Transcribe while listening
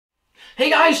Hey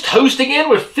guys, Toast again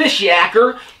with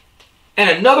Fishyaker, and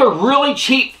another really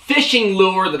cheap fishing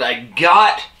lure that I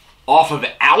got off of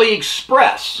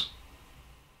AliExpress.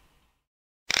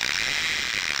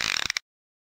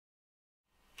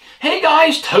 Hey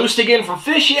guys, Toast again from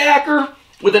Fishyaker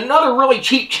with another really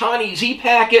cheap Chinese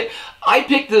e-packet. I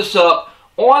picked this up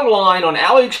online on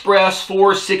AliExpress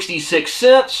for 66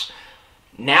 cents.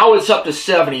 Now it's up to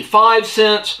 75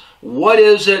 cents. What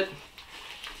is it?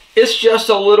 It's just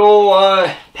a little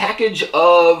package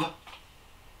of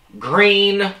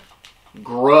green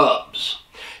grubs.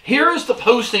 Here is the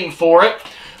posting for it.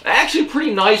 Actually,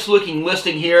 pretty nice looking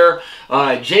listing here.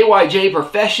 JYJ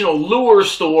Professional Lure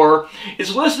Store.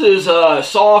 It's listed as a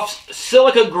soft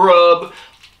silica grub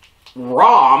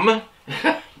ROM.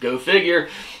 Go figure.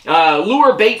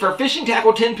 Lure bait for fishing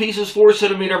tackle, 10 pieces, 4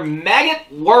 centimeter maggot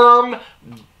worm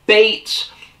baits.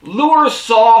 Lure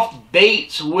soft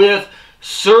baits with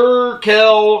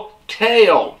circle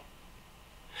tail.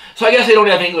 So I guess they don't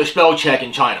have English spell check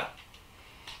in China.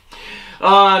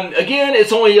 Again,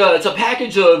 it's only it's a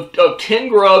package of 10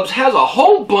 grubs. Has a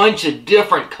whole bunch of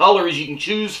different colors you can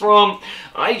choose from.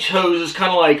 I chose this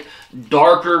kind of like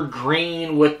darker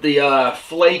green with the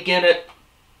flake in it.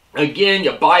 Again,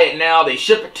 you buy it now, they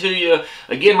ship it to you.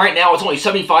 Again, right now it's only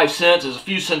 75 cents. It's a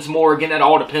few cents more. Again, that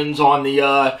all depends on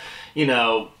the you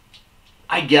know,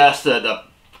 I guess the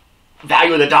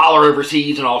value of the dollar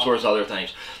overseas and all sorts of other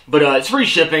things. But it's free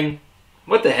shipping.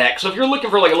 What the heck? So if you're looking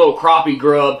for like a little crappie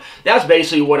grub, that's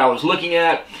basically what I was looking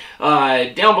at.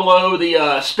 Down below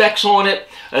the specs on it,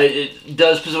 it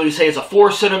does specifically say it's a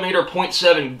 4 centimeter,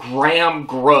 0.7 gram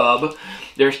grub.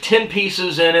 There's 10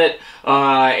 pieces in it,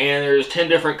 and there's 10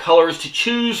 different colors to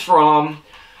choose from.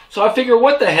 So I figure,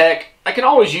 what the heck? I can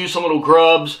always use some little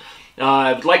grubs.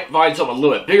 I'd like to find something a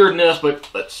little bit bigger than this, but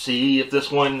let's see if this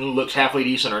one looks halfway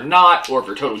decent or not, or if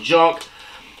they're total junk.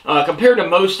 Compared to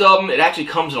most of them, it actually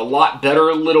comes in a lot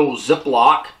better little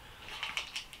Ziploc.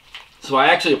 So I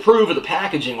actually approve of the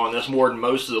packaging on this more than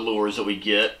most of the lures that we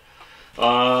get.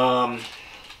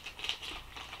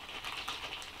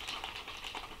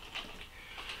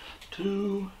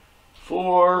 2,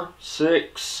 4,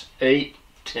 6, 8,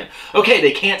 10. Okay,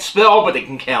 they can't spell, but they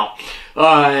can count.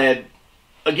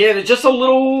 Again, it's just a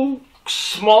little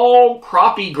small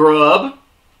crappie grub.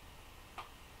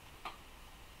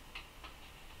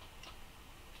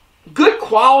 Good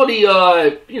quality,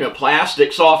 you know,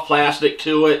 plastic, soft plastic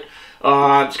to it.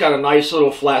 It's got a nice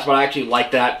little flat spot. I actually like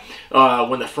that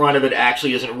when the front of it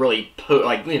actually isn't really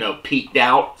like, you know, peeked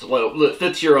out. It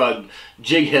fits your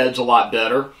jig heads a lot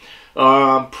better.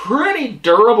 Pretty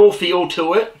durable feel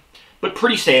to it, but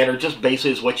pretty standard. Just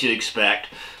basically is what you'd expect.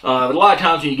 But a lot of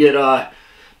times when you get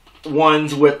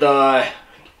ones with the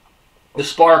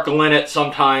sparkle in it,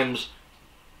 sometimes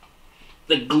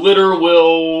the glitter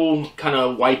will kind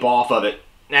of wipe off of it.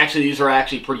 Actually, these are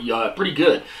actually pretty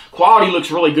good. Quality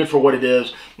looks really good for what it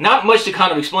is. Not much to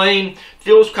kind of explain.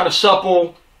 Feels kind of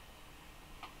supple.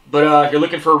 But if you're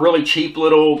looking for a really cheap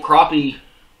little crappie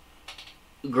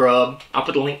grub, I'll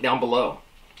put the link down below.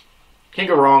 Can't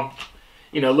go wrong.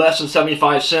 You know, less than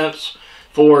 75 cents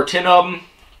for 10 of them.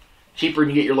 Cheaper than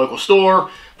you get your local store.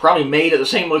 Probably made at the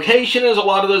same location as a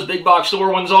lot of those big box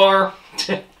store ones are.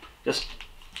 Just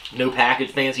no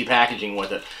fancy packaging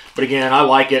with it. But again, I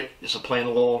like it. Just a plain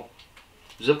little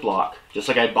Ziploc. Just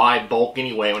like I buy bulk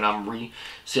anyway when I'm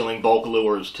resealing bulk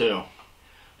lures too.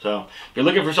 So, if you're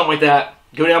looking for something like that,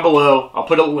 go down below. I'll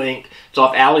put a link. It's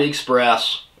off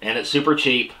AliExpress, and it's super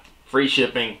cheap. Free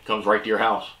shipping. Comes right to your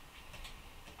house.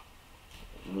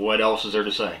 What else is there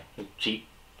to say? Cheap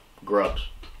grubs.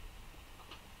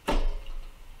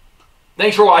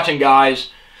 Thanks for watching,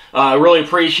 guys. I really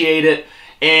appreciate it.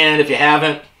 And if you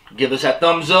haven't, give us that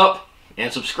thumbs up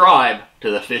and subscribe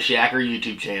to the Fishyaker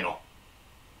YouTube channel.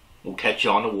 We'll catch you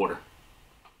on the water.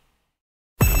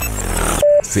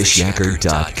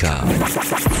 Fishyaker.com,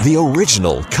 the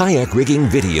original kayak rigging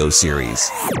video series.